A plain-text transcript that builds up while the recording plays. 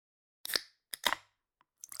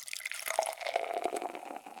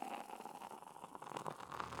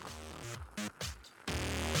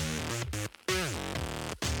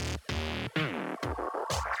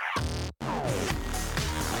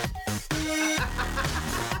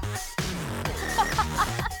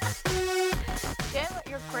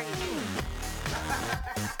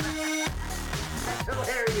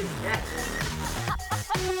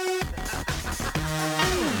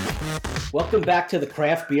Welcome back to the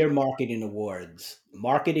Craft Beer Marketing Awards,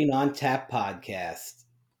 Marketing on Tap podcast.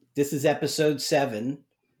 This is episode 7,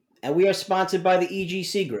 and we are sponsored by the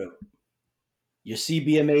EGC Group. Your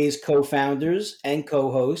CBMA's co founders and co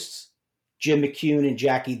hosts, Jim McCune and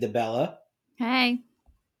Jackie DeBella. Hey.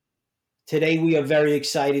 Today, we are very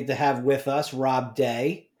excited to have with us Rob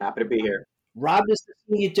Day. Happy to be here. Rob is the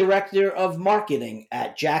Senior Director of Marketing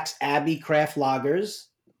at Jack's Abbey Craft Lagers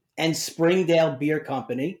and Springdale Beer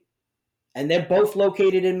Company, and they're both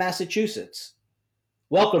located in Massachusetts.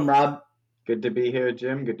 Welcome, Rob. Good to be here,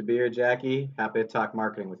 Jim. Good to be here, Jackie. Happy to talk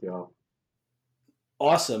marketing with you all.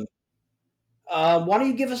 Awesome. Why don't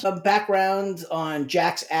you give us a background on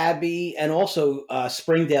Jack's Abbey and also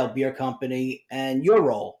Springdale Beer Company and your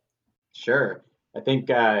role? Sure. I think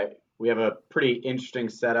we have a pretty interesting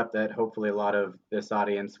setup that hopefully a lot of this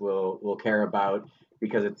audience will care about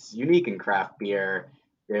because it's unique in craft beer.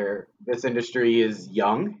 This industry is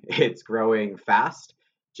young. It's growing fast.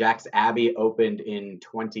 Jack's Abbey opened in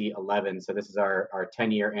 2011, so this is our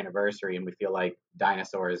 10-year anniversary, and we feel like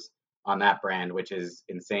dinosaurs on that brand, which is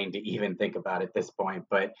insane to even think about at this point.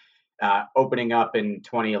 But opening up in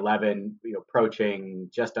 2011, approaching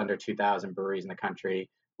just under 2,000 breweries in the country.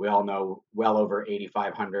 We all know well over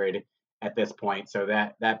 8,500 at this point. So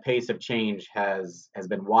that pace of change has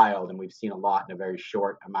been wild, and we've seen a lot in a very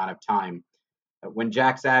short amount of time. When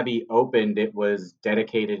Jack's Abbey opened, it was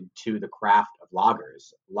dedicated to the craft of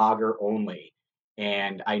lagers, lager only.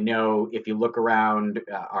 And I know if you look around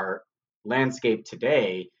our landscape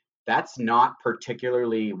today, that's not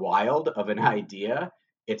particularly wild of an idea.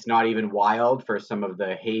 It's not even wild for some of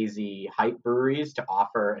the hazy hype breweries to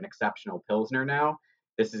offer an exceptional Pilsner now.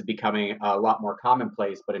 This is becoming a lot more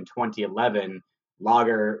commonplace, but in 2011,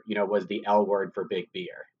 lager, was the L word for big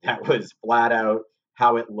beer. That was flat out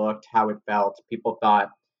how it looked, how it felt. People thought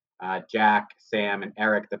Jack, Sam, and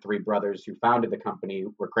Eric, the three brothers who founded the company,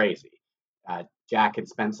 were crazy. Jack had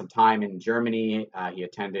spent some time in Germany. He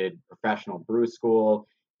attended professional brew school.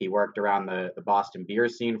 He worked around the Boston beer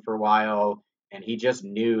scene for a while, and he just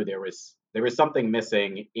knew there was something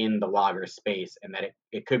missing in the lager space, and that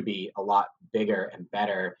it could be a lot bigger and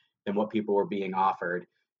better than what people were being offered.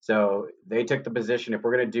 So they took the position, if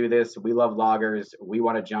we're going to do this, we love lagers, we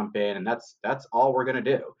want to jump in, and that's all we're going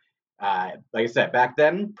to do. Like I said, back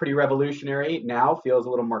then, pretty revolutionary. Now feels a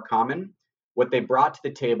little more common. What they brought to the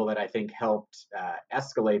table that I think helped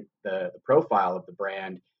escalate the profile of the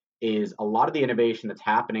brand is a lot of the innovation that's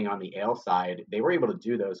happening on the ale side. They were able to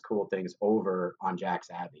do those cool things over on Jack's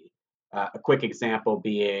Abbey. A quick example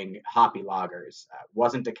being hoppy lagers.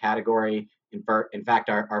 Wasn't a category. In fact,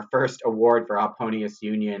 our first award for Alponius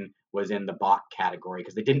Union was in the Bach category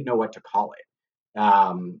because they didn't know what to call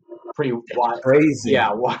it. Pretty wild, Crazy.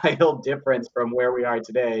 Yeah, wild difference from where we are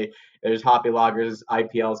today. There's hoppy lagers,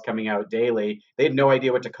 IPLs coming out daily. They had no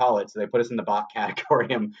idea what to call it, so they put us in the Bach category,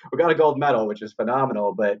 and we got a gold medal, which is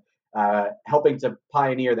phenomenal. But helping to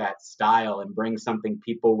pioneer that style and bring something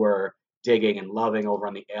people were digging and loving over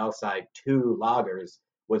on the ale side to lagers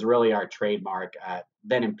was really our trademark.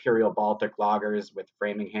 Then Imperial Baltic lagers with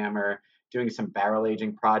Framingham, doing some barrel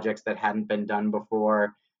aging projects that hadn't been done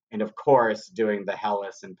before, and of course doing the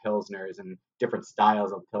Helles and Pilsners and different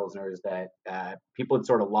styles of Pilsners that people had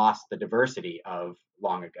sort of lost the diversity of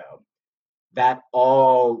long ago. That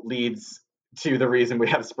all leads to the reason we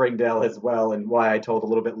have Springdale as well, and why I told a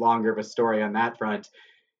little bit longer of a story on that front.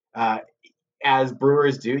 As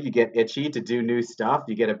brewers do, you get itchy to do new stuff.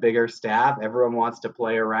 You get a bigger staff. Everyone wants to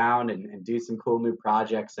play around and do some cool new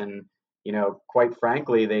projects. And, quite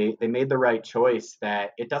frankly, they made the right choice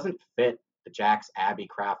that it doesn't fit the Jack's Abbey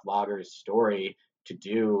Craft Lagers story to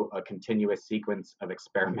do a continuous sequence of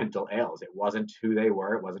experimental ales. It wasn't who they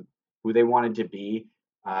were. It wasn't who they wanted to be.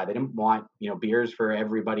 They didn't want, beers for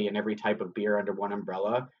everybody and every type of beer under one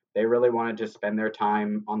umbrella. They really wanted to spend their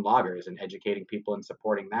time on lagers and educating people and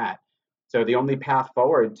supporting that. So the only path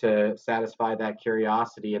forward to satisfy that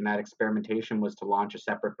curiosity and that experimentation was to launch a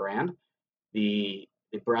separate brand. The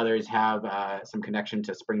brothers have some connection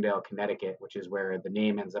to Springdale, Connecticut, which is where the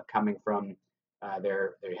name ends up coming from. They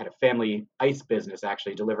had a family ice business,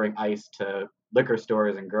 actually delivering ice to liquor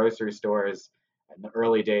stores and grocery stores in the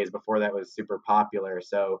early days before that was super popular.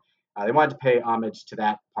 So they wanted to pay homage to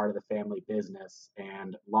that part of the family business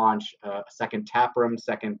and launch a second tap room,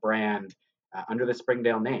 second brand under the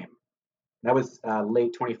Springdale name. That was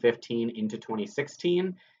late 2015 into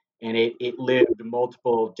 2016, and it lived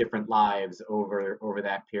multiple different lives over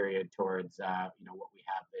that period towards what we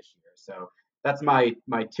have this year. So that's my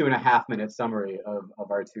 2.5-minute summary of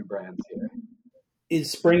our two brands here.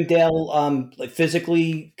 Is Springdale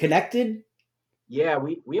physically connected Yeah,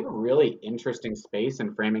 we have a really interesting space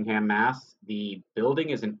in Framingham, Mass. The building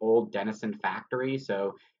is an old Denison factory,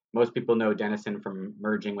 so most people know Denison from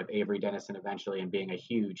merging with Avery Dennison eventually and being a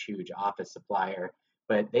huge, huge office supplier.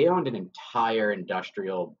 But they owned an entire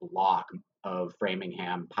industrial block of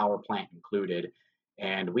Framingham, power plant included,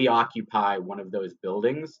 and we occupy one of those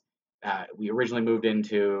buildings. We originally moved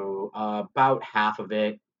into about half of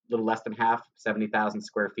it, a little less than half, 70,000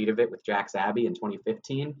 square feet of it with Jack's Abbey in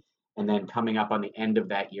 2015. And then coming up on the end of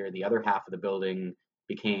that year, the other half of the building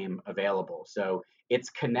became available. So it's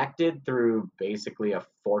connected through basically a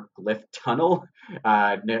forklift tunnel,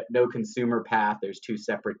 no consumer path. There's two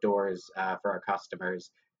separate doors for our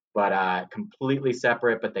customers, but completely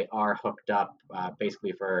separate, but they are hooked up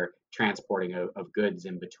basically for transporting of goods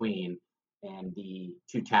in between. And the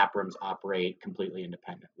two tap rooms operate completely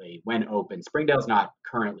independently when open. Springdale's not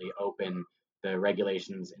currently open. The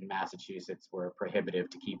regulations in Massachusetts were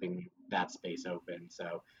prohibitive to keeping that space open.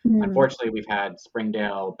 So Mm. unfortunately, we've had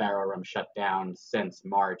Springdale Barrel Room shut down since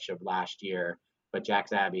March of last year, but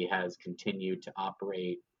Jack's Abbey has continued to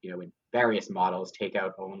operate, in various models,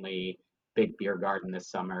 takeout only, big beer garden this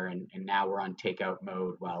summer, and now we're on takeout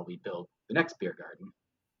mode while we build the next beer garden.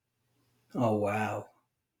 Oh, wow.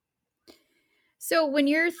 So when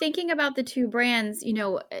you're thinking about the two brands,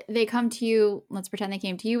 they come to you, let's pretend they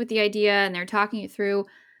came to you with the idea and they're talking it through.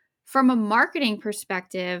 From a marketing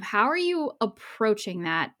perspective, how are you approaching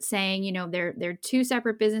that? Saying, they're two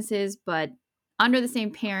separate businesses, but under the same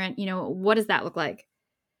parent, what does that look like?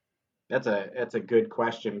 That's a good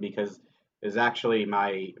question because is actually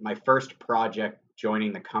my first project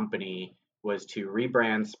joining the company was to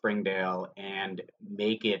rebrand Springdale and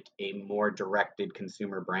make it a more directed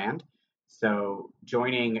consumer brand. So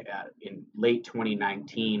joining in late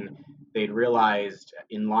 2019, they'd realized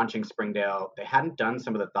in launching Springdale, they hadn't done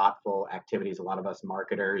some of the thoughtful activities a lot of us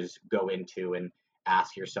marketers go into and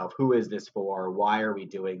ask yourself, who is this for? Why are we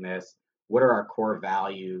doing this? What are our core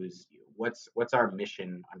values? What's our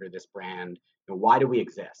mission under this brand? Why do we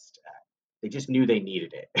exist? They just knew they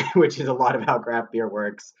needed it, which is a lot of how craft beer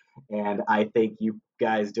works. And I think you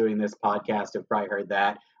guys doing this podcast have probably heard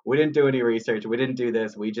that. We didn't do any research. We didn't do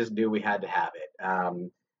this. We just knew we had to have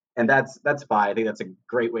it. And that's fine. I think that's a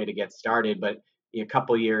great way to get started. But a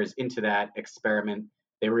couple years into that experiment,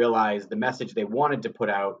 they realized the message they wanted to put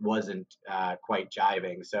out wasn't quite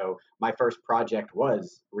jiving. So my first project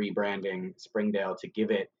was rebranding Springdale to give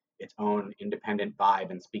it its own independent vibe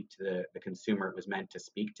and speak to the consumer it was meant to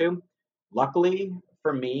speak to. Luckily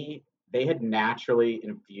for me, they had naturally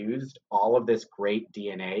infused all of this great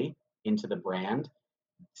DNA into the brand.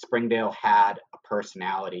 Springdale had a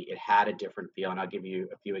personality. It had a different feel, and I'll give you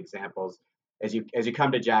a few examples. As you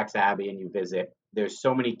come to Jack's Abbey and you visit, there's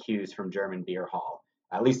so many cues from German Beer Hall.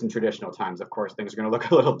 At least in traditional times, of course, things are going to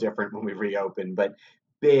look a little different when we reopen. But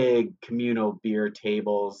big communal beer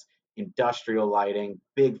tables, industrial lighting,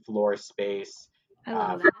 big floor space, I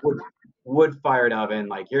love that. wood fired oven.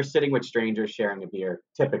 Like you're sitting with strangers sharing a beer.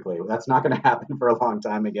 Typically, that's not going to happen for a long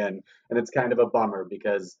time again, and it's kind of a bummer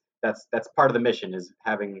because that's part of the mission is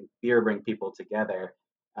having beer bring people together.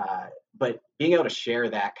 But being able to share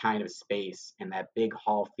that kind of space and that big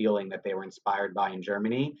hall feeling that they were inspired by in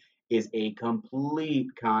Germany is a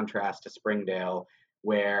complete contrast to Springdale,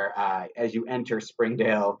 where as you enter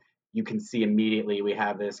Springdale, you can see immediately we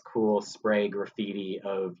have this cool spray graffiti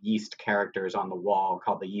of yeast characters on the wall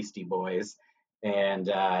called the Yeasty Boys. And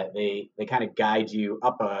they kind of guide you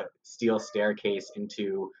up a steel staircase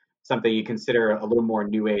into something you consider a little more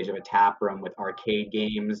new age of a tap room with arcade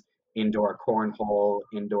games, indoor cornhole,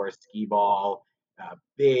 indoor skee ball,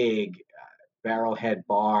 big barrel head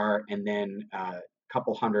bar, and then a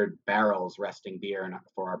couple hundred barrels resting beer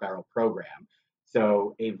for our barrel program.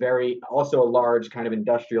 So also a large kind of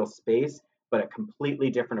industrial space, but a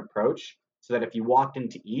completely different approach. So that if you walked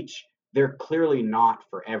into each, they're clearly not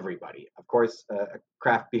for everybody. Of course, a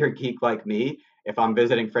craft beer geek like me, if I'm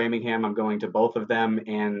visiting Framingham, I'm going to both of them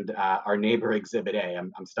and our neighbor Exhibit A.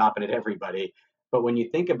 I'm stopping at everybody. But when you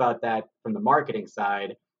think about that from the marketing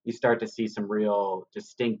side, you start to see some real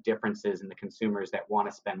distinct differences in the consumers that want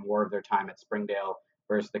to spend more of their time at Springdale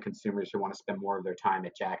versus the consumers who want to spend more of their time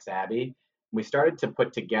at Jack's Abbey. We started to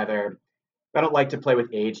put together. I don't like to play with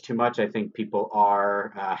age too much. I think people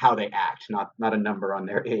are how they act, not a number on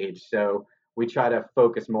their age. So we try to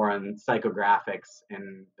focus more on psychographics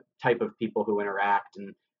and the type of people who interact.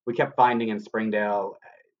 And we kept finding in Springdale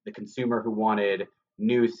the consumer who wanted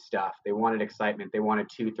new stuff. They wanted excitement. They wanted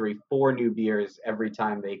 2, 3, 4 new beers every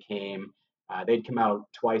time they came. They'd come out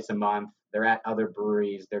twice a month. They're at other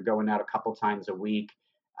breweries. They're going out a couple times a week,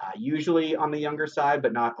 usually on the younger side,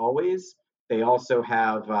 but not always. They also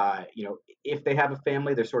have, if they have a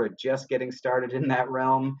family, they're sort of just getting started in that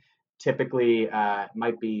realm. Typically,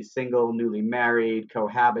 might be single, newly married,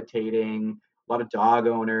 cohabitating. A lot of dog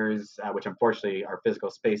owners, which unfortunately our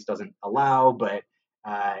physical space doesn't allow, but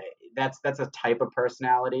uh, that's a type of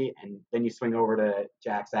personality. And then you swing over to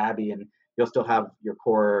Jack's Abbey, and you'll still have your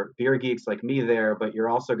core beer geeks like me there, but you're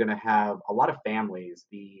also going to have a lot of families.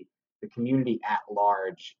 The community at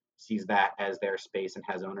large sees that as their space and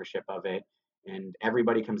has ownership of it. And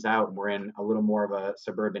everybody comes out, and we're in a little more of a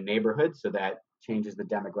suburban neighborhood, so that changes the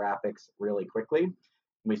demographics really quickly.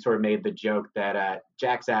 We sort of made the joke that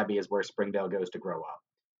Jack's Abbey is where Springdale goes to grow up.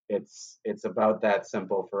 It's about that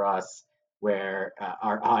simple for us, where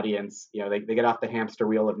our audience, they get off the hamster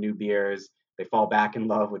wheel of new beers, they fall back in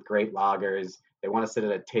love with great lagers, they want to sit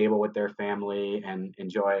at a table with their family and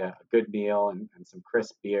enjoy a good meal and some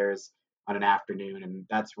crisp beers on an afternoon, and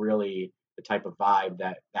that's really the type of vibe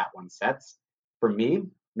that one sets. For me,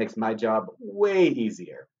 makes my job way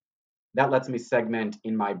easier. That lets me segment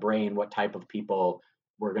in my brain what type of people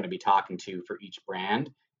we're going to be talking to for each brand,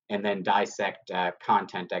 and then dissect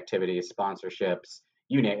content, activities, sponsorships,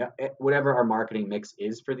 you name it, whatever our marketing mix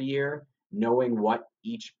is for the year. Knowing what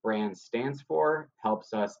each brand stands for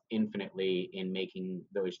helps us infinitely in making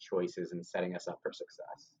those choices and setting us up for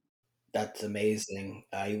success. That's amazing.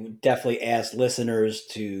 I would definitely ask listeners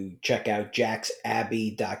to check out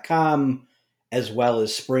jacksabbey.com as well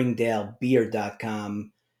as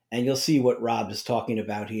springdalebeer.com, and you'll see what Rob is talking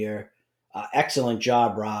about here. Excellent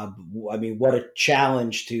job, Rob. I mean, what a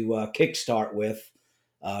challenge to kickstart with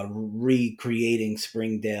recreating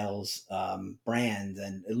Springdale's brand,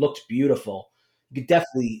 and it looks beautiful. You could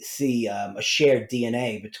definitely see a shared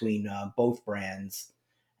DNA between both brands.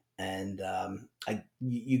 And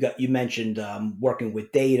you mentioned working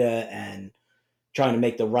with data and trying to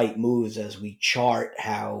make the right moves as we chart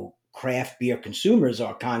how craft beer consumers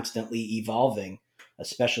are constantly evolving,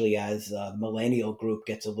 especially as the millennial group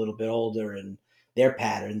gets a little bit older and their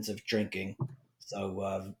patterns of drinking.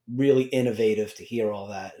 So really innovative to hear all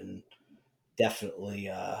that, and definitely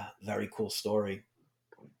a very cool story.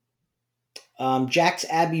 Jack's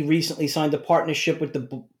Abbey recently signed a partnership with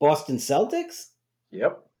the Boston Celtics.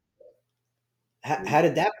 Yep. How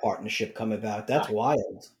did that partnership come about? That's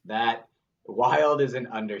wild. That wild is an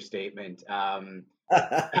understatement. I'm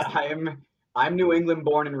New England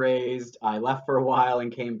born and raised. I left for a while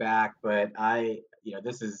and came back, but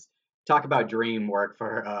this is talk about dream work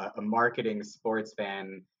for a marketing sports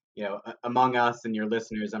fan. Among us and your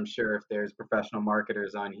listeners, I'm sure if there's professional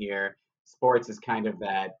marketers on here, sports is kind of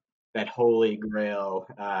that holy grail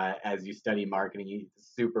as you study marketing.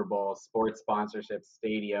 Super Bowl, sports sponsorships,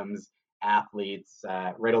 stadiums, athletes,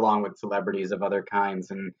 right along with celebrities of other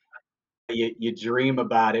kinds, and you dream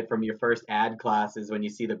about it from your first ad classes when you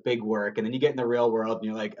see the big work, and then you get in the real world and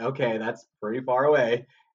you're like, okay, that's pretty far away.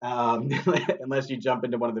 Unless you jump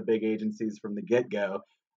into one of the big agencies from the get-go.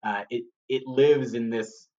 It lives in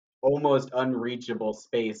this almost unreachable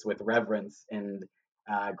space with reverence, and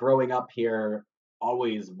growing up here,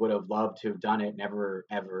 always would have loved to have done it. Never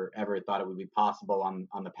ever thought it would be possible on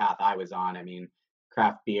the path I was on. I mean,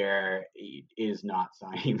 craft beer is not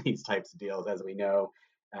signing these types of deals, as we know.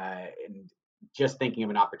 And just thinking of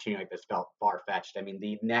an opportunity like this felt far fetched. I mean,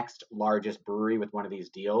 the next largest brewery with one of these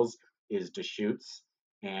deals is Deschutes,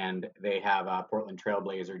 and they have a Portland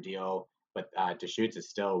Trailblazer deal, but Deschutes is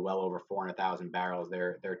still well over 400,000 barrels.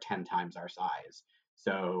 They're 10 times our size.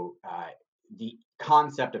 So the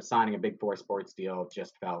concept of signing a Big Four sports deal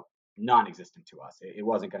just felt non-existent to us. It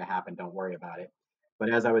wasn't going to happen. Don't worry about it. But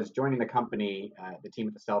as I was joining the company, the team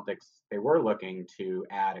at the Celtics, they were looking to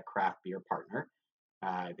add a craft beer partner.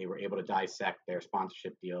 They were able to dissect their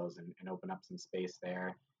sponsorship deals and open up some space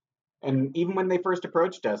there. And even when they first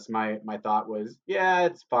approached us, my thought was, yeah,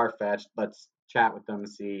 it's far fetched. Let's chat with them,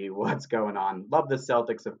 see what's going on. Love the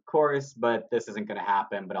Celtics, of course, but this isn't going to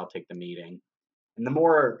happen. But I'll take the meeting. And the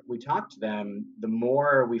more we talked to them, the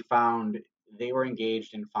more we found they were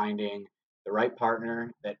engaged in finding the right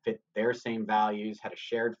partner that fit their same values, had a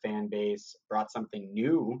shared fan base, brought something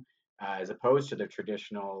new as opposed to the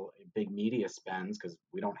traditional big media spends, because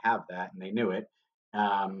we don't have that, and they knew it.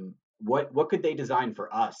 What could they design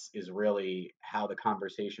for us is really how the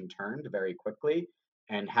conversation turned very quickly.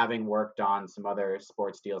 And having worked on some other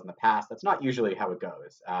sports deals in the past, that's not usually how it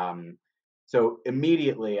goes. So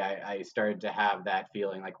immediately I started to have that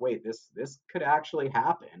feeling like, wait, this could actually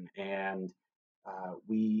happen. And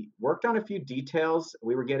we worked on a few details.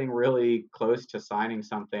 We were getting really close to signing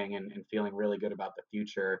something and feeling really good about the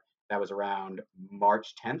future. That was around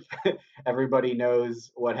March 10th. Everybody knows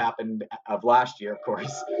what happened of last year, of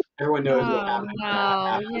course. Everyone knows what Oh happened no,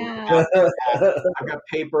 after yeah. after that. I've got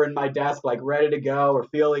paper in my desk, like ready to go. We're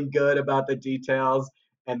feeling good about the details,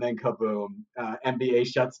 and then kaboom! NBA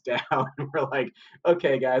shuts down. We're like,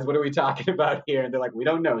 okay, guys, what are we talking about here? And they're like, we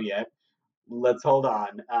don't know yet. Let's hold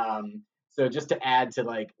on. So just to add to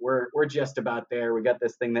like, we're just about there. We got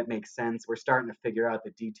this thing that makes sense. We're starting to figure out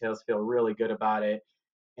the details. Feel really good about it,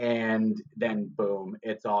 and then boom,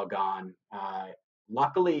 it's all gone.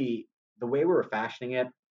 Luckily, the way we were fashioning it,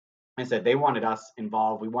 I said they wanted us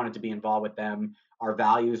involved. We wanted to be involved with them. Our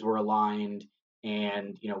values were aligned,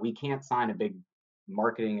 and we can't sign a big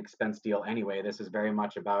marketing expense deal anyway. This is very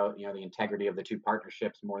much about the integrity of the two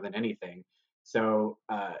partnerships more than anything. So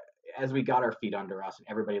as we got our feet under us and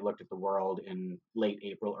everybody looked at the world in late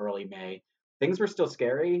April, early May, things were still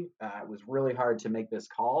scary. It was really hard to make this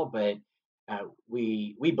call, but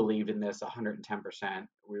we believed in this 110%.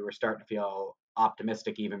 We were starting to feel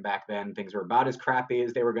optimistic even back then. Things were about as crappy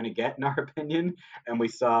as they were going to get, in our opinion, and we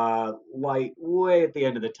saw light way at the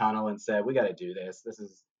end of the tunnel and said, "We got to do this. This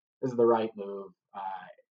is the right move."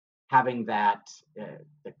 Having that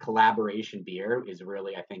the collaboration beer is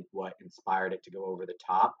really, I think, what inspired it to go over the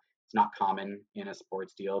top. It's not common in a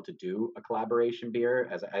sports deal to do a collaboration beer,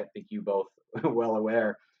 as I think you both well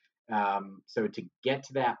aware. So to get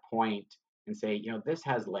to that point and say, this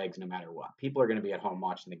has legs no matter what. People are going to be at home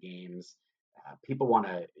watching the games. People want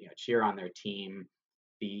to cheer on their team.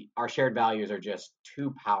 Our shared values are just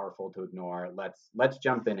too powerful to ignore. Let's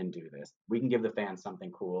jump in and do this. We can give the fans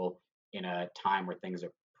something cool in a time where things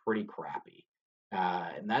are pretty crappy.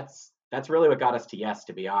 And that's really what got us to yes,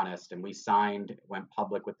 to be honest. And we went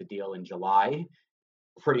public with the deal in July,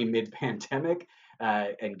 pretty mid-pandemic,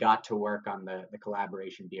 and got to work on the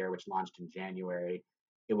collaboration beer, which launched in January.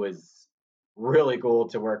 It was really cool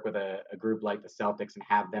to work with a group like the Celtics and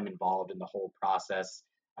have them involved in the whole process.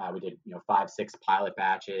 We did 5, 6 pilot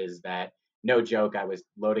batches that, no joke, I was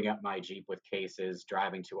loading up my Jeep with cases,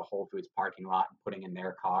 driving to a Whole Foods parking lot and putting in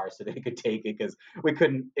their car so they could take it, because we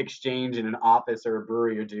couldn't exchange in an office or a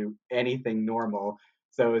brewery or do anything normal.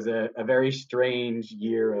 So it was a very strange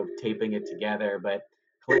year of taping it together, but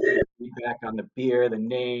collecting feedback on the beer, the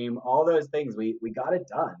name, all those things, we got it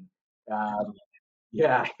done. Um,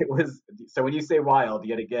 yeah, it was. So when you say wild,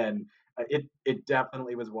 yet again, it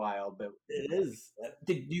definitely was wild. But It is.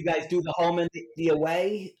 Did you guys do the home and the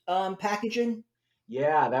away packaging?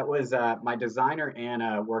 yeah, that was my designer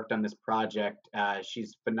Anna worked on this project.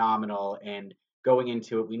 She's phenomenal, and going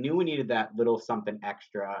into it, we knew we needed that little something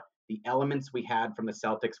extra. The elements we had from the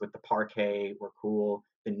Celtics with the parquet were cool.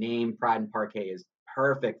 The name Pride and Parquet is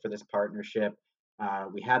perfect for this partnership.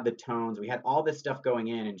 We had the tones, we had all this stuff going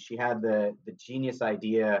in, and she had the genius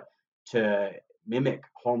idea to mimic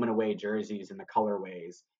home and away jerseys and the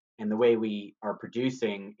colorways. And the way we are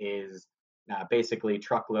producing is basically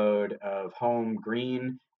truckload of home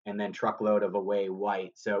green and then truckload of away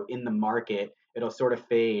white. So in the market, it'll sort of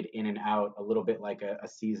fade in and out a little bit like a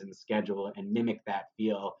season schedule and mimic that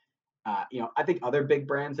feel. I think other big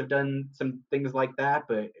brands have done some things like that,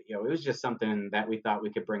 but it was just something that we thought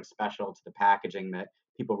we could bring special to the packaging that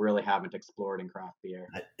people really haven't explored in craft beer.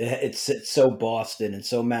 It's so Boston and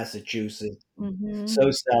so Massachusetts, Hmm. so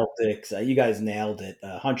Celtics. You guys nailed it,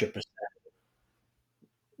 100%.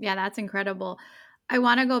 Yeah, that's incredible. I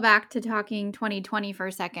want to go back to talking 2020 for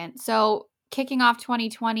a second. So, kicking off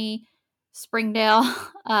 2020, Springdale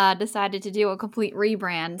decided to do a complete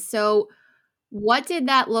rebrand. So, what did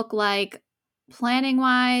that look like planning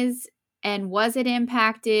wise? And was it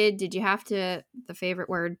impacted? Did you have to, the favorite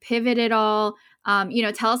word, pivot at all?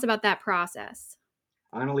 Tell us about that process.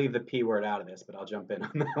 I'm going to leave the P word out of this, but I'll jump in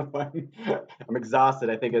on that one. I'm exhausted.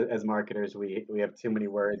 I think as marketers, we have too many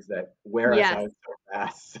words that wear us Yes. out so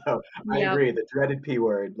fast. So I Yep. agree. The dreaded P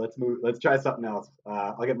word. Let's move. Let's try something else.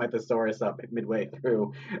 I'll get my thesaurus up midway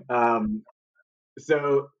through. Um,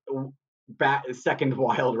 so second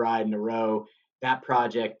wild ride in a row. That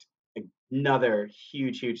project, another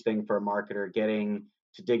huge thing for a marketer, getting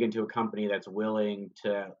to dig into a company that's willing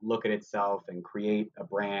to look at itself and create a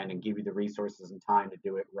brand and give you the resources and time to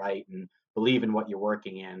do it right and believe in what you're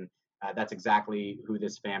working in. That's exactly who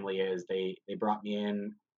this family is. They brought me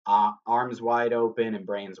in arms wide open and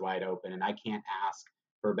brains wide open, and I can't ask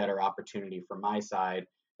for a better opportunity from my side,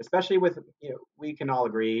 especially with, we can all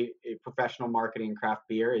agree professional marketing craft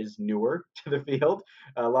beer is newer to the field.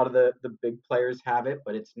 A lot of the big players have it,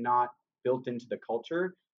 but it's not built into the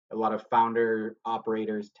culture. A lot of founder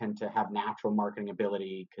operators tend to have natural marketing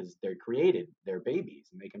ability because they're created, they're babies,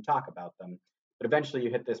 and they can talk about them. But eventually, you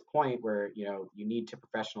hit this point where you need to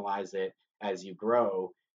professionalize it as you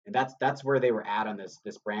grow, and that's where they were at on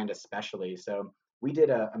this brand especially. So we did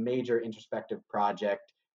a major introspective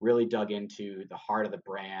project. really dug into the heart of the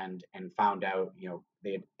brand and found out,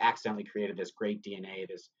 they had accidentally created this great DNA,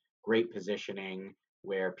 this great positioning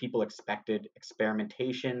where people expected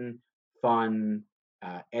experimentation, fun,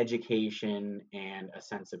 education, and a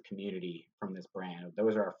sense of community from this brand.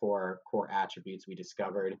 Those are our four core attributes we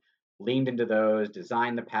discovered. Leaned into those,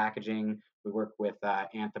 designed the packaging. We worked with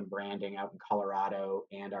Anthem Branding out in Colorado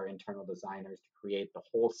and our internal designers to create the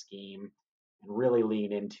whole scheme and really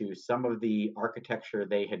lean into some of the architecture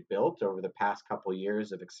they had built over the past couple of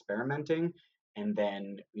years of experimenting, and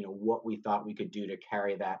then what we thought we could do to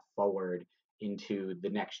carry that forward into the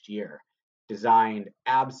next year. Designed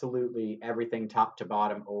absolutely everything top to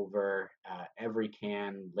bottom over every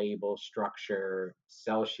can, label, structure,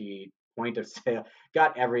 sell sheet, point of sale,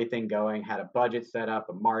 got everything going, had a budget set up,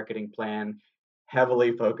 a marketing plan,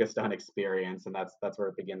 heavily focused on experience, and that's where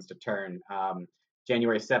it begins to turn.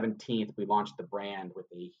 January 17th, we launched the brand with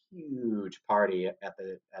a huge party at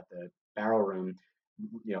the Barrel Room.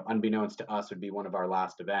 Unbeknownst to us, would be one of our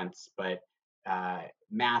last events, but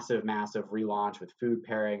massive relaunch with food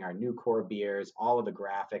pairing, our new core beers, all of the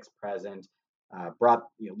graphics present. Brought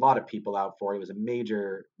a lot of people out for it. It was a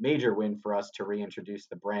major win for us to reintroduce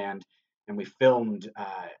the brand, and we filmed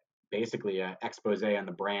basically an expose on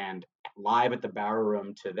the brand live at the Barrel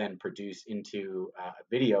Room to then produce into a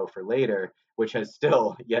video for later, which has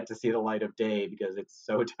still yet to see the light of day because it's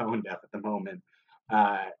so tone deaf at the moment.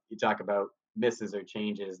 You talk about misses or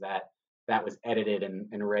changes, that was edited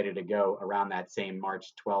and ready to go around that same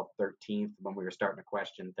March 12th, 13th, when we were starting to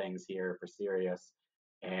question things here for Sirius.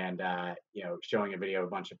 And, showing a video of a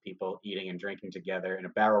bunch of people eating and drinking together in a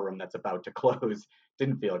Barrel Room that's about to close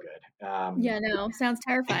didn't feel good. Yeah, no, sounds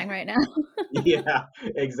terrifying right now. Yeah,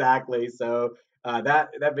 exactly. So that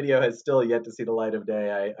video has still yet to see the light of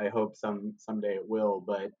day. I hope someday it will.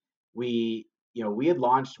 But we had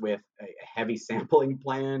launched with a heavy sampling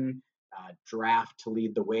plan, draft to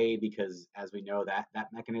lead the way because, as we know, that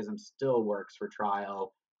mechanism still works for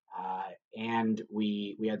trial. And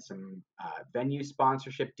we had some venue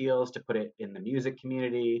sponsorship deals to put it in the music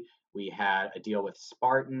community. We had a deal with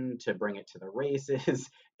Spartan to bring it to the races.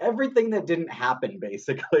 Everything that didn't happen,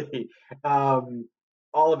 basically, all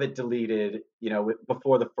of it deleted.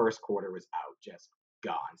 Before the first quarter was out, just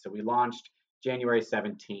gone. So we launched January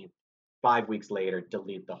 17th. 5 weeks later,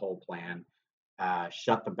 delete the whole plan.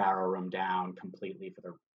 Shut the Barrel Room down completely for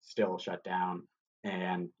the still shut down,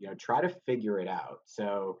 and try to figure it out.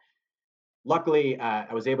 So luckily,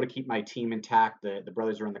 I was able to keep my team intact. The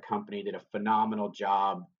brothers who run the company did a phenomenal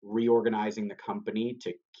job reorganizing the company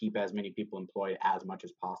to keep as many people employed as much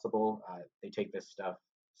as possible. They take this stuff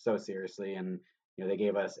so seriously, and they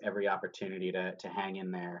gave us every opportunity to hang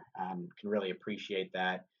in there. Can really appreciate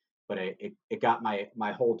that. But it got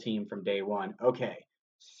my whole team from day one. Okay,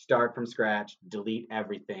 start from scratch, delete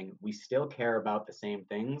everything. We still care about the same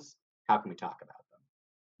things. How can we talk about them?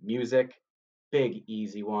 Music, big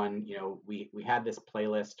easy one. We had this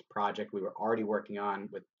playlist project we were already working on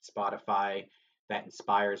with Spotify that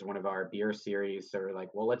inspires one of our beer series. So we're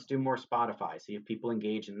like, well, let's do more Spotify, see if people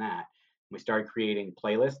engage in that. We started creating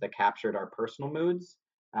playlists that captured our personal moods.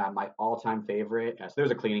 My all-time favorite, so there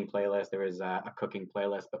was a cleaning playlist, there was a cooking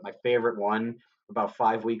playlist, but my favorite one, about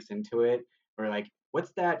 5 weeks into it, we're like,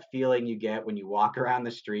 what's that feeling you get when you walk around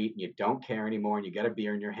the street and you don't care anymore and you get a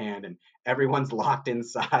beer in your hand and everyone's locked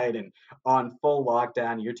inside and on full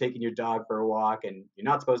lockdown, you're taking your dog for a walk and you're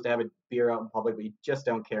not supposed to have a beer out in public, but you just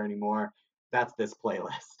don't care anymore. That's this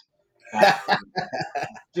playlist.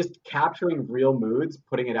 Just capturing real moods,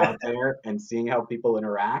 putting it out there and seeing how people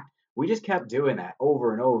interact. We just kept doing that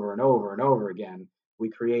over and over and over and over again. We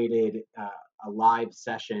created a live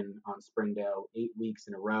session on Springdale 8 weeks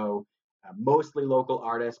in a row, mostly local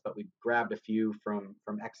artists, but we grabbed a few from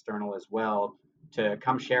external as well to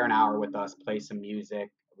come share an hour with us, play some music.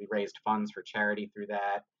 We raised funds for charity through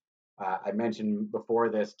that. I mentioned before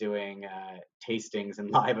this doing tastings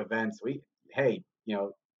and live events. Hey,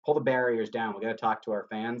 pull the barriers down. We got to talk to our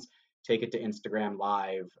fans, take it to Instagram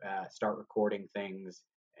Live, start recording things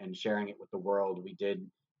and sharing it with the world. We did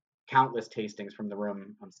countless tastings from the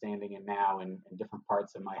room I'm standing in now and different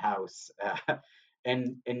parts of my house.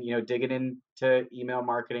 And digging into email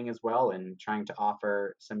marketing as well and trying to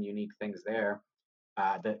offer some unique things there.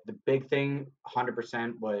 The big thing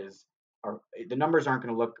 100% was the numbers aren't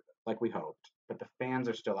going to look like we hoped, but the fans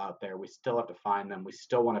are still out there. We still have to find them. We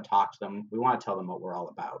still want to talk to them. We want to tell them what we're all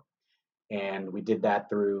about. And we did that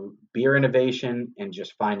through beer innovation and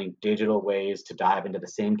just finding digital ways to dive into the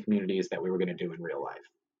same communities that we were going to do in real life.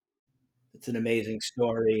 It's an amazing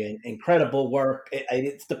story and incredible work.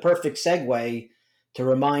 It's the perfect segue to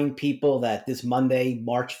remind people that this Monday,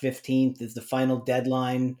 March 15th, is the final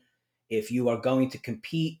deadline. If you are going to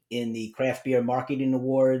compete in the Craft Beer Marketing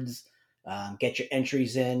Awards, get your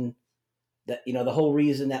entries in. The whole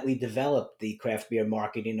reason that we developed the Craft Beer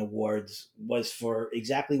Marketing Awards was for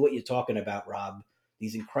exactly what you're talking about, Rob.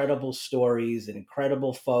 These incredible stories and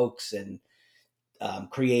incredible folks and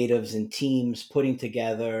creatives and teams putting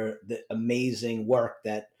together the amazing work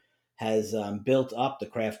that has built up the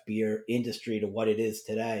craft beer industry to what it is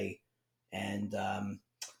today. And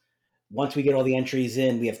once we get all the entries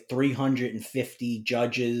in, we have 350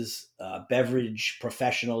 judges, beverage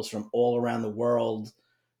professionals from all around the world.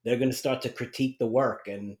 They're going to start to critique the work,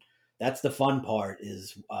 and that's the fun part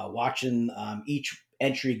is watching each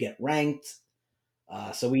entry get ranked.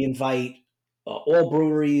 So we invite all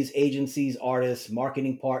breweries, agencies, artists,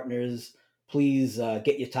 marketing partners. Please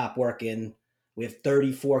get your top work in. We have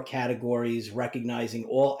 34 categories recognizing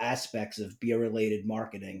all aspects of beer-related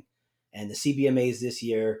marketing, and the CBMAs this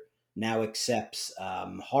year now accepts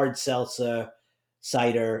hard seltzer,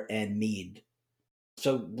 cider, and mead.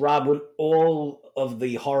 So, Rob, with all of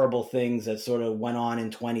the horrible things that sort of went on in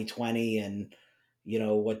 2020, and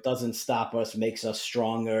what doesn't stop us makes us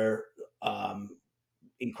stronger.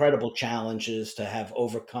 Incredible challenges to have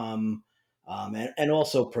overcome, and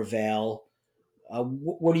also prevail.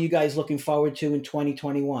 What are you guys looking forward to in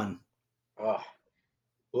 2021? Oh,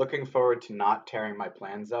 looking forward to not tearing my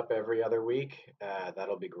plans up every other week.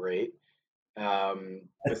 That'll be great.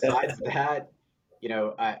 Besides that,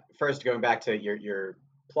 first going back to your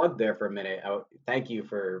plug there for a minute. Thank you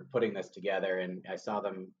for putting this together, and I saw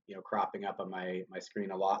them, cropping up on my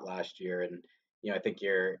screen a lot last year, and I think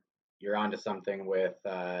you're onto something with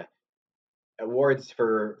awards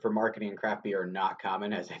for marketing and craft beer are not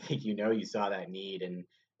common, as I think you saw that need, and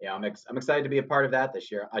I'm excited to be a part of that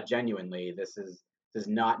this year. Genuinely, this is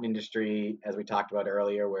not an industry, as we talked about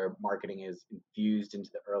earlier, where marketing is infused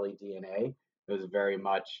into the early DNA. It was very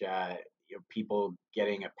much people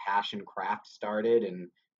getting a passion craft started and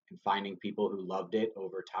finding people who loved it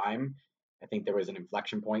over time. I think there was an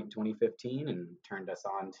inflection point in 2015 and turned us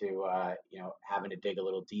on to having to dig a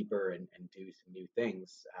little deeper and do some new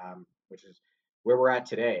things, which is where we're at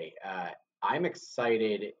today. I'm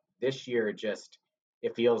excited this year. Just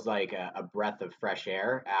it feels like a breath of fresh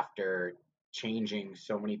air after changing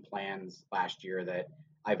so many plans last year that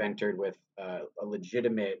I've entered with a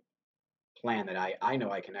legitimate plan that I know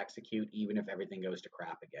I can execute even if everything goes to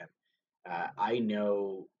crap again. I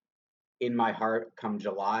know in my heart, come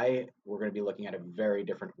July, we're going to be looking at a very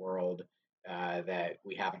different world that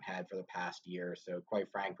we haven't had for the past year. So, quite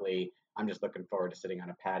frankly, I'm just looking forward to sitting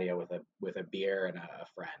on a patio with a beer and a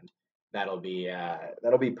friend. That'll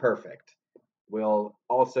be perfect. We'll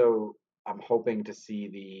also, I'm hoping to see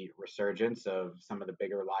the resurgence of some of the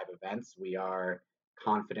bigger live events. We are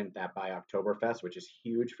confident that by Oktoberfest, which is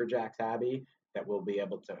huge for Jack's Abbey, that we'll be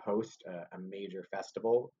able to host a major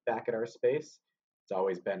festival back at our space. It's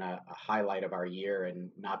always been a highlight of our year, and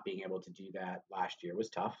not being able to do that last year was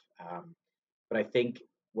tough. But I think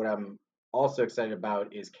what I'm also excited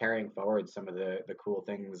about is carrying forward some of the cool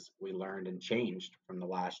things we learned and changed from the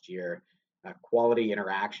last year. Quality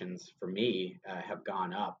interactions for me have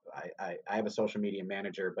gone up. I have a social media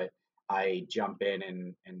manager, but I jump in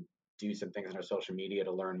and do some things on our social media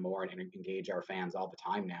to learn more and engage our fans all the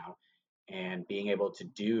time now. And being able to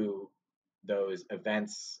do those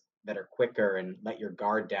events that are quicker and let your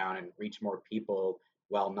guard down and reach more people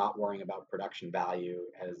while not worrying about production value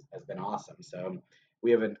has been awesome. So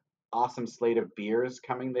we have an awesome slate of beers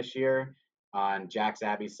coming this year. On Jack's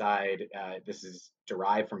Abbey side, this is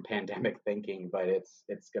derived from pandemic thinking, but I think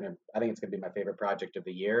it's gonna be my favorite project of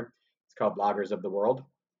the year. It's called Lagers of the World,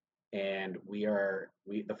 and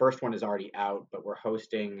the first one is already out, but we're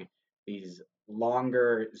hosting these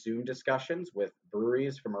longer Zoom discussions with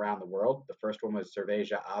breweries from around the world. The first one was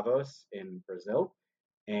Cerveja Avos in Brazil,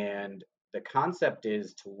 and the concept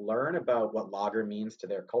is to learn about what lager means to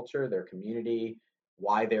their culture, their community,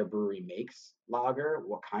 why their brewery makes lager,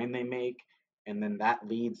 what kind they make, and then that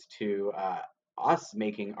leads to us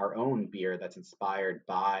making our own beer that's inspired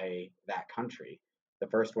by that country. The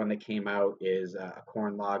first one that came out is a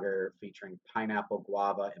corn lager featuring pineapple,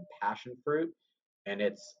 guava, and passion fruit. And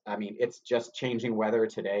it's just changing weather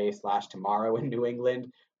today slash tomorrow in New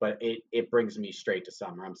England, but it brings me straight to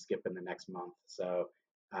summer. I'm skipping the next month. So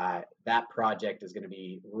that project is going to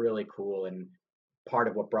be really cool. And part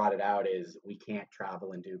of what brought it out is we can't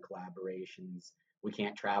travel and do collaborations. We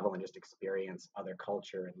can't travel and just experience other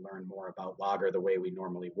culture and learn more about lager the way we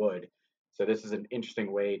normally would. So this is an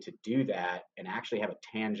interesting way to do that and actually have a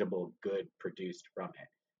tangible good produced from it.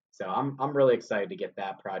 So I'm really excited to get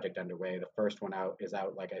that project underway. The first one out is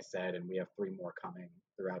out, like I said, and we have 3 more coming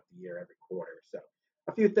throughout the year every quarter. So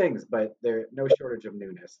a few things, but there no shortage of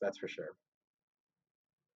newness, that's for sure.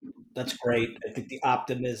 That's great. I think the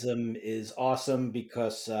optimism is awesome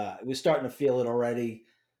because we're starting to feel it already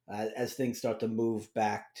as things start to move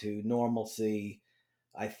back to normalcy.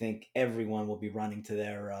 I think everyone will be running to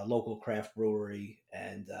their local craft brewery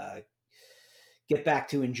and get back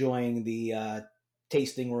to enjoying the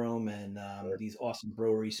tasting room and these awesome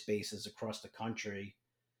brewery spaces across the country.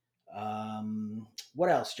 What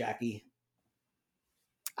else, Jackie?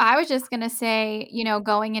 I was just going to say,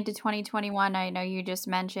 going into 2021, I know you just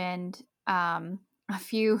mentioned a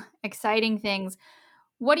few exciting things.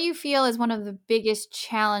 What do you feel is one of the biggest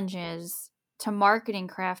challenges to marketing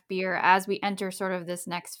craft beer as we enter sort of this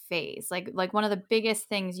next phase? Like one of the biggest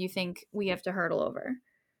things you think we have to hurdle over?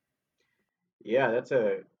 Yeah, that's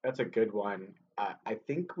a good one. I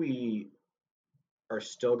think we are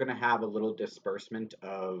still going to have a little disbursement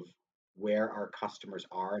of where our customers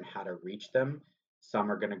are and how to reach them.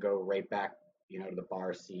 Some are going to go right back, to the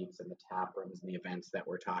bar seats and the tap rooms and the events that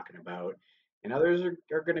we're talking about, and others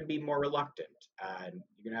are going to be more reluctant. And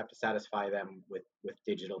you're going to have to satisfy them with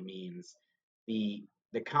digital means. The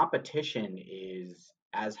competition is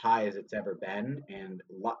as high as it's ever been, and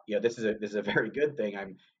this is a very good thing.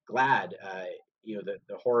 I'm glad.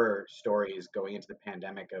 The horror stories going into the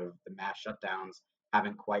pandemic of the mass shutdowns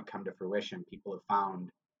haven't quite come to fruition. People have found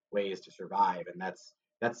ways to survive, and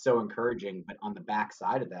that's so encouraging. But on the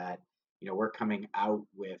backside of that, we're coming out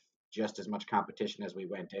with just as much competition as we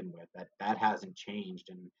went in with. That hasn't changed,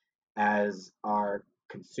 and as our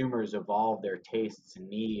consumers evolve their tastes and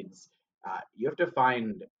needs, you have to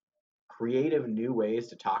find creative new ways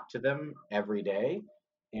to talk to them every day.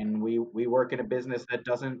 And we work in a business that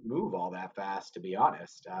doesn't move all that fast, to be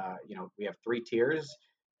honest. We have 3 tiers.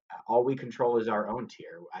 All we control is our own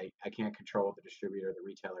tier. I can't control what the distributor or the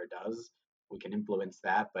retailer does. We can influence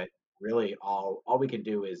that, but really all we can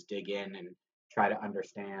do is dig in and try to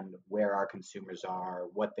understand where our consumers are,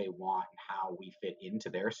 what they want, and how we fit into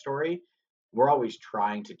their story. We're always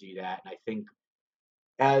trying to do that. And I think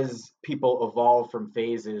as people evolve from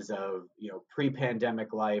phases of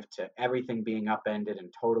pre-pandemic life to everything being upended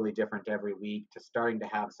and totally different every week to starting to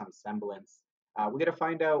have some semblance, we got to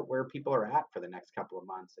find out where people are at for the next couple of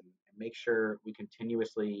months and make sure we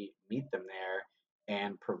continuously meet them there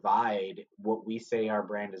and provide what we say our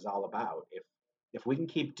brand is all about. If we can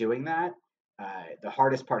keep doing that, the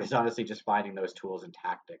hardest part is honestly just finding those tools and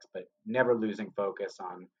tactics, but never losing focus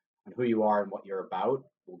on who you are and what you're about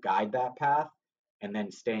will guide that path, and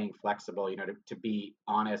then staying flexible. To be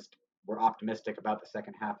honest, we're optimistic about the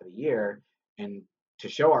second half of the year, and to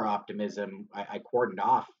show our optimism, I cordoned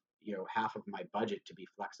off half of my budget to be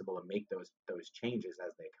flexible and make those changes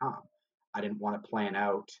as they come. I didn't want to plan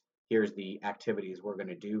out, here's the activities we're going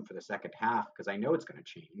to do for the second half, because I know it's going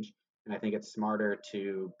to change, and I think it's smarter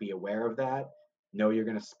to be aware of that, know you're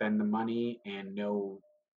going to spend the money, and know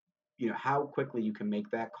how quickly you can make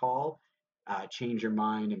that call, change your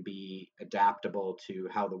mind, and be adaptable to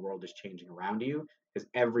how the world is changing around you. Because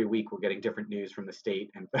every week we're getting different news from the state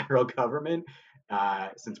and federal government.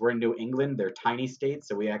 Since we're in New England, they're tiny states,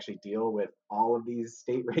 so we actually deal with all of these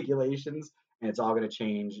state regulations, and it's all going to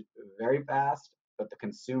change very fast. But the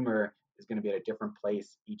consumer is going to be at a different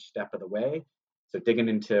place each step of the way. So digging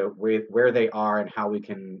into where they are and how we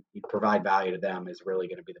can provide value to them is really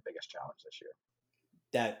going to be the biggest challenge this year.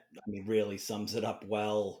 That, really sums it up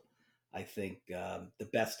well. I think the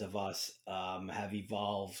best of us have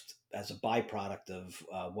evolved as a byproduct of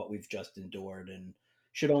what we've just endured and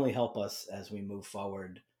should only help us as we move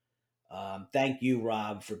forward. Thank you,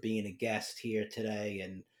 Rob, for being a guest here today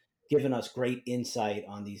and giving us great insight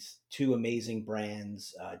on these 2 amazing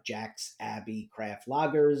brands, Jack's Abbey Craft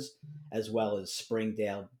Lagers, as well as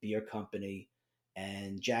Springdale Beer Company.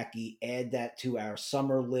 And Jackie, add that to our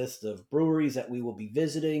summer list of breweries that we will be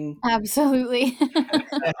visiting. Absolutely.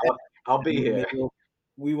 I'll be here.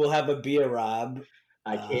 We will have a beer, Rob.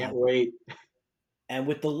 I can't wait. And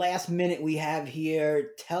with the last minute we have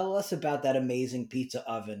here, tell us about that amazing pizza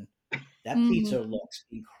oven. That pizza looks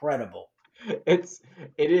incredible. It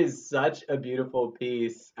is such a beautiful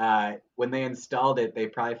piece. When they installed it, they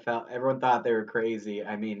probably everyone thought they were crazy.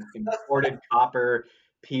 I mean, imported copper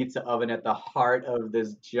pizza oven at the heart of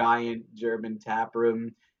this giant German tap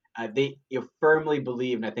room. They firmly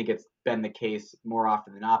believe, and I think it's been the case more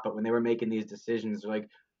often than not. But when they were making these decisions, they're like,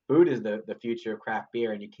 food is the future of craft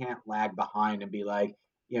beer, and you can't lag behind and be like,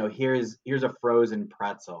 here's a frozen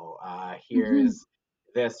pretzel, here's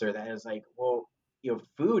this or that. It's like, well,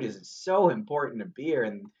 food is so important to beer,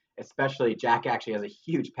 and especially Jack actually has a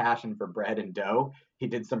huge passion for bread and dough. He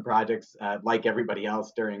did some projects like everybody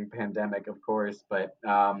else during pandemic, of course, but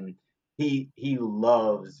he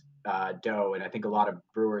loves dough, and I think a lot of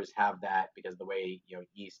brewers have that because the way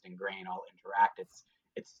yeast and grain all interact.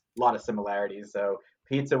 It's a lot of similarities. So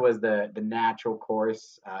pizza was the natural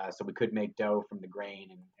course, so we could make dough from the grain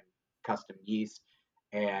and custom yeast.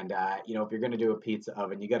 And if you're going to do a pizza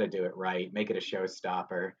oven, you got to do it right. Make it a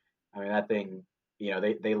showstopper. I mean, that thing,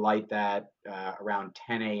 they light that around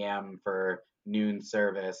 10 a.m. for noon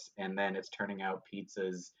service, and then it's turning out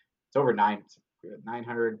pizzas. It's over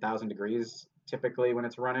 900,000 degrees typically when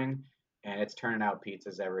it's running, and it's turning out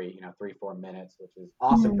pizzas every 3-4 minutes, which is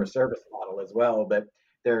awesome for service model as well. But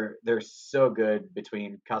they're so good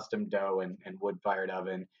between custom dough and wood fired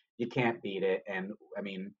oven. You can't beat it. And I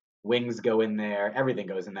mean, wings go in there, everything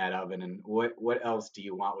goes in that oven. And what else do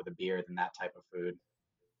you want with a beer than that type of food?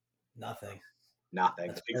 Nothing. Nothing.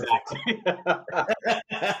 That's Exactly.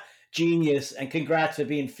 Genius. And congrats for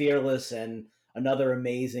being fearless, and another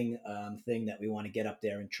amazing thing that we want to get up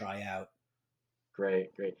there and try out.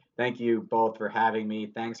 Great. Thank you both for having me.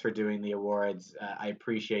 Thanks for doing the awards. I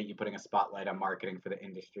appreciate you putting a spotlight on marketing for the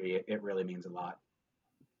industry. It really means a lot.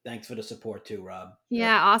 Thanks for the support too, Rob.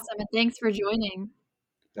 Yeah, awesome. And thanks for joining.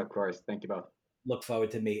 Of course. Thank you both. Look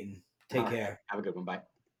forward to meeting. Take All right. care. Have a good one. Bye.